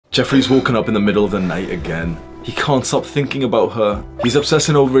Jeffrey's woken up in the middle of the night again. He can't stop thinking about her. He's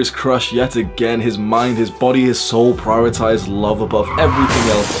obsessing over his crush yet again. His mind, his body, his soul prioritize love above everything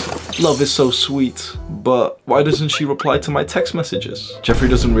else. Love is so sweet, but why doesn't she reply to my text messages? Jeffrey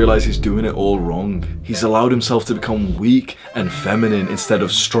doesn't realize he's doing it all wrong. He's allowed himself to become weak and feminine instead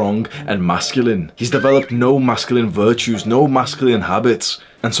of strong and masculine. He's developed no masculine virtues, no masculine habits.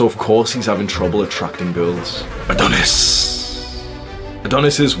 And so of course he's having trouble attracting girls.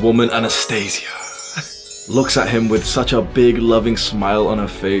 Adonis's woman Anastasia looks at him with such a big loving smile on her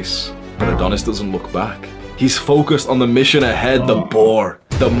face, but Adonis doesn't look back. He's focused on the mission ahead, the boar.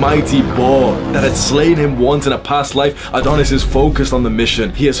 The mighty boar that had slain him once in a past life. Adonis is focused on the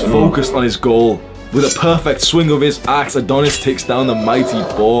mission. He is focused on his goal. With a perfect swing of his axe, Adonis takes down the mighty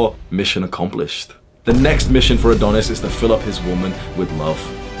boar. Mission accomplished. The next mission for Adonis is to fill up his woman with love.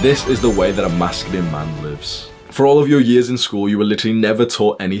 This is the way that a masculine man lives. For all of your years in school, you were literally never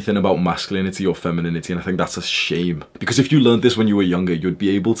taught anything about masculinity or femininity, and I think that's a shame. Because if you learned this when you were younger, you'd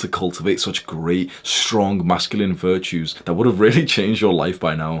be able to cultivate such great, strong masculine virtues that would have really changed your life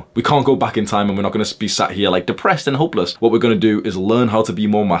by now. We can't go back in time, and we're not going to be sat here like depressed and hopeless. What we're going to do is learn how to be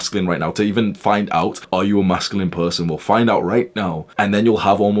more masculine right now, to even find out, are you a masculine person? We'll find out right now, and then you'll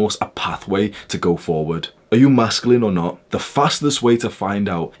have almost a pathway to go forward. Are you masculine or not? The fastest way to find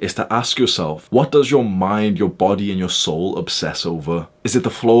out is to ask yourself, what does your mind, your body, and your soul obsess over? Is it the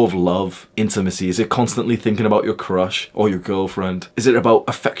flow of love, intimacy? Is it constantly thinking about your crush or your girlfriend? Is it about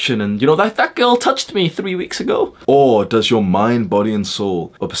affection and, you know, that girl touched me 3 weeks ago? Or does your mind, body, and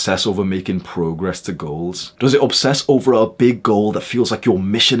soul obsess over making progress to goals? Does it obsess over a big goal that feels like your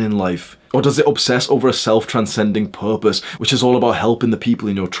mission in life? Or does it obsess over a self-transcending purpose, which is all about helping the people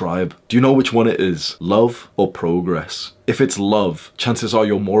in your tribe? Do you know which one it is? Love or progress? If it's love, chances are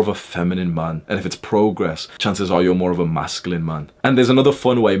you're more of a feminine man. And if it's progress, chances are you're more of a masculine man. And there's another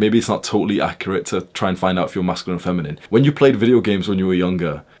fun way, maybe it's not totally accurate to try and find out if you're masculine or feminine. When you played video games when you were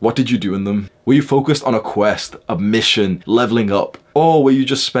younger, what did you do in them? Were you focused on a quest, a mission, leveling up? Or were you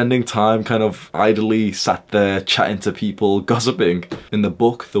just spending time kind of idly sat there chatting to people, gossiping? In the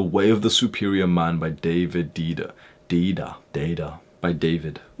book, The Way of the Superior Man by David by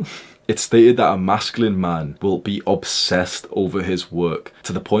David. It's stated that a masculine man will be obsessed over his work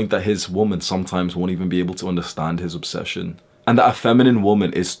to the point that his woman sometimes won't even be able to understand his obsession. And that a feminine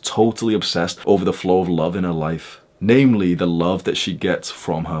woman is totally obsessed over the flow of love in her life, namely the love that she gets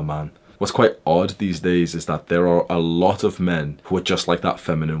from her man. What's quite odd these days is that there are a lot of men who are just like that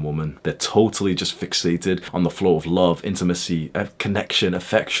feminine woman. They're totally just fixated on the flow of love, intimacy, connection,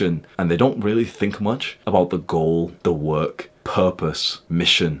 affection, and they don't really think much about the goal, the work, purpose,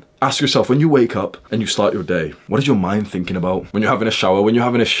 mission. Ask yourself, when you wake up and you start your day, what is your mind thinking about? When you're having a shower, when you're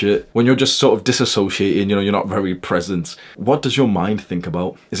having a shit, when you're just sort of disassociating, you know, you're not very present. What does your mind think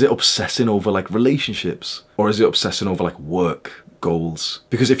about? Is it obsessing over like relationships? Or is it obsessing over like work, goals?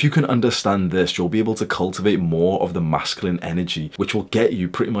 Because if you can understand this, you'll be able to cultivate more of the masculine energy, which will get you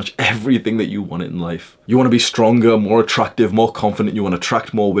pretty much everything that you want in life. You want to be stronger, more attractive, more confident. You want to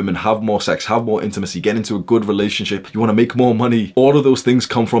attract more women, have more sex, have more intimacy, get into a good relationship. You want to make more money. All of those things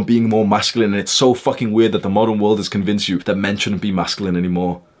come from being more masculine, and it's so fucking weird that the modern world has convinced you that men shouldn't be masculine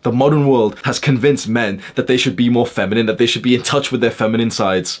anymore. The modern world has convinced men that they should be more feminine, that they should be in touch with their feminine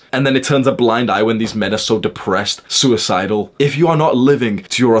sides. And then it turns a blind eye when these men are so depressed, suicidal. If you are not living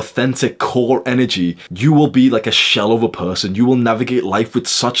to your authentic core energy, you will be like a shell of a person. You will navigate life with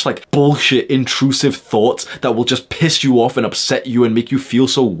such like bullshit, intrusive thoughts that will just piss you off and upset you and make you feel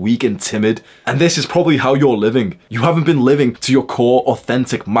so weak and timid. And this is probably how you're living. You haven't been living to your core,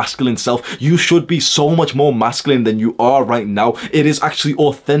 authentic, masculine self. You should be so much more masculine than you are right now. It is actually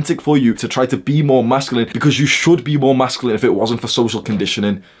authentic for you to try to be more masculine, because you should be more masculine if it wasn't for social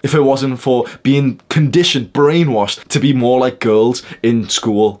conditioning, if it wasn't for being conditioned, brainwashed to be more like girls in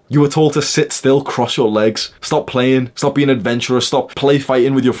school. You were told to sit still, cross your legs, stop playing, stop being adventurous, stop play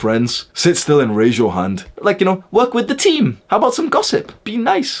fighting with your friends, sit still and raise your hand. Like, you know, work with the team. How about some gossip? Be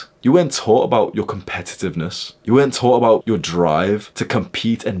nice. You weren't taught about your competitiveness. You weren't taught about your drive to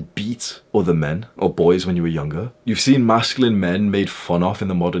compete and beat other men or boys when you were younger. You've seen masculine men made fun of in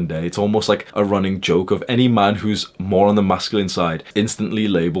the modern day. It's almost like a running joke of any man who's more on the masculine side instantly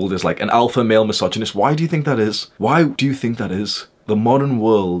labeled as like an alpha male misogynist. Why do you think that is? Why do you think that is? The modern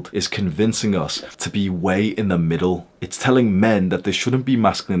world is convincing us to be way in the middle. It's telling men that they shouldn't be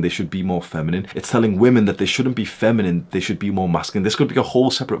masculine, they should be more feminine. It's telling women that they shouldn't be feminine, they should be more masculine. This could be a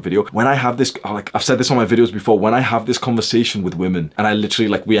whole separate video. When I have this, like I've said this on my videos before, when I have this conversation with women and I literally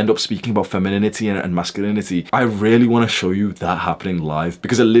like, we end up speaking about femininity and masculinity, I really want to show you that happening live,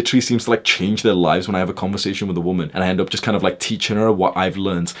 because it literally seems to like change their lives when I have a conversation with a woman and I end up just kind of like teaching her what I've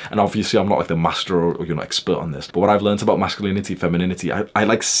learned. And obviously I'm not like the master or you know, expert on this, but what I've learned about masculinity, femininity, I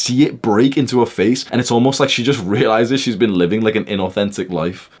like see it break into her face, and it's almost like she just realizes she's been living like an inauthentic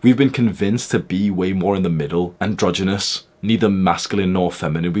life. We've been convinced to be way more in the middle, androgynous, neither masculine nor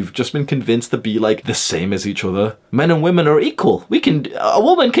feminine. We've just been convinced to be like the same as each other. Men and women are equal. A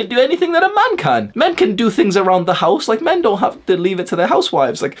woman can do anything that a man can. Men can do things around the house. Like, men don't have to leave it to their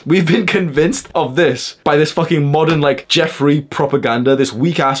housewives. Like, we've been convinced of this by this fucking modern like Jeffrey propaganda, this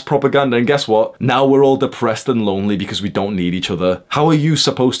weak ass propaganda. And guess what? Now we're all depressed and lonely because we don't need each other. How are you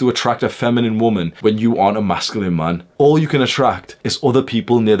supposed to attract a feminine woman when you aren't a masculine man? All you can attract is other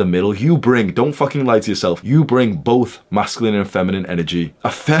people near the middle. You bring, don't fucking lie to yourself, you bring both masculine and feminine energy.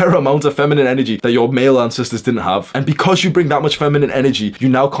 A fair amount of feminine energy that your male ancestors didn't have. And because you bring that much feminine energy, you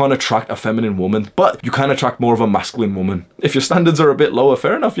now can't attract a feminine woman, but you can attract more of a masculine woman. If your standards are a bit lower,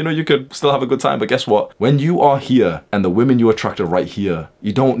 fair enough, you know, you could still have a good time, but guess what? When you are here and the women you attract are right here,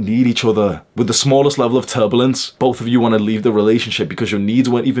 you don't need each other. With the smallest level of turbulence, both of you want to leave the relationship because your needs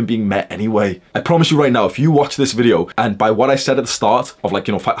weren't even being met anyway. I promise you right now, if you watch this video and by what I said at the start of like,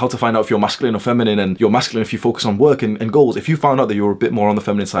 you know, how to find out if you're masculine or feminine, and you're masculine if you focus on work and goals, if you found out that you're a bit more on the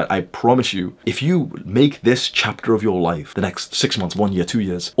feminine side, I promise you, if you make this chapter of your life, the next 6 months, 1 year, 2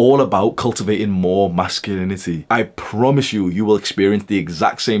 years, all about cultivating more masculinity, I promise you, you will experience the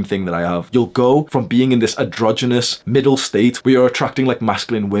exact same thing that I have. You'll go from being in this androgynous middle state where you're attracting like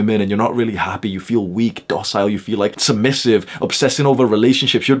masculine women and you're not really happy, you feel weak, docile, you feel like submissive, obsessing over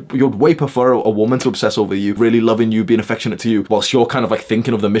relationships. You'd way prefer a woman to obsess over you, really loving you, being affectionate to you, whilst you're kind of like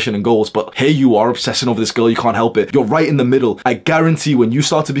thinking of the mission and goals, but here you are obsessing over this girl, you can't help it. You're right in the middle. I guarantee when you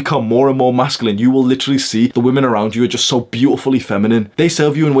start to become more and more masculine, you will literally see the women around you are just so beautifully feminine. They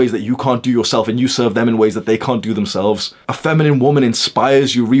serve you in ways that you can't do yourself, and you serve them in ways that they can't do themselves. A feminine woman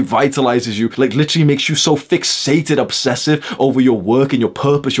inspires you, revitalizes you, like literally makes you so fixated, obsessive over your work and your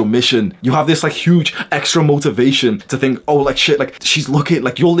purpose, your mission. You have this like huge extra motivation to think, oh, like shit, like she's looking,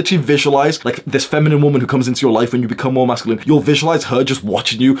 like you'll literally visualize like this feminine woman who comes into your life when you become more masculine. You'll visualize her just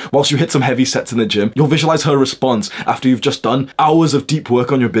watching you whilst you hit some heavy sets in the gym. You'll visualize her response after you've just done hours of deep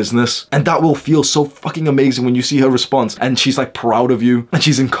work on your business, and that will feel so fucking amazing when you see her response and she's like proud of you and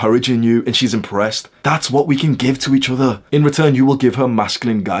she's encouraging you and she's impressed. That's what we can give to each other. In return, you will give her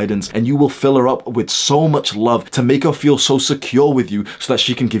masculine guidance and you will fill her up with so much love to make her feel so secure with you so that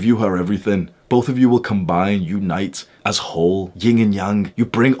she can give you her everything. Both of you will combine, unite as whole, yin and yang. You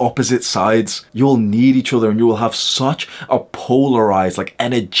bring opposite sides. You will need each other and you will have such a polarized, like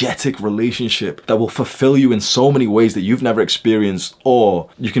energetic relationship that will fulfill you in so many ways that you've never experienced. Or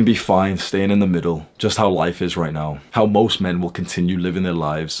you can be fine staying in the middle, just how life is right now. How most men will continue living their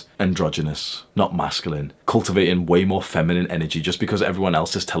lives androgynous, not masculine, cultivating way more feminine energy just because everyone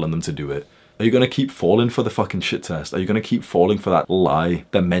else is telling them to do it. Are you going to keep falling for the fucking shit test? Are you going to keep falling for that lie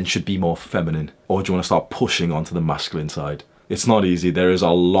that men should be more feminine? Or do you want to start pushing onto the masculine side? It's not easy. There is a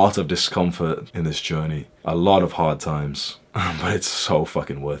lot of discomfort in this journey. A lot of hard times. But it's so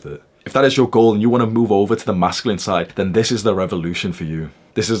fucking worth it. If that is your goal and you want to move over to the masculine side, then this is the revolution for you.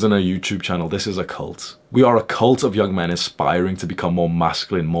 This isn't a YouTube channel, this is a cult. We are a cult of young men aspiring to become more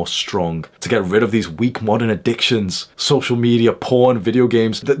masculine, more strong, to get rid of these weak modern addictions, social media, porn, video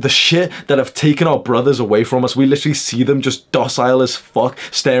games, the shit that have taken our brothers away from us. We literally see them just docile as fuck,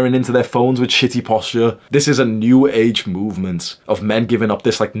 staring into their phones with shitty posture. This is a new age movement of men giving up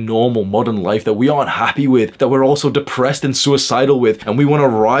this like normal modern life that we aren't happy with, that we're also depressed and suicidal with, and we want to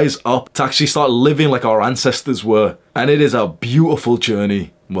rise up to actually start living like our ancestors were. And it is a beautiful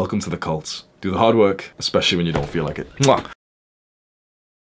journey. Welcome to the cults. Do the hard work, especially when you don't feel like it. Mwah.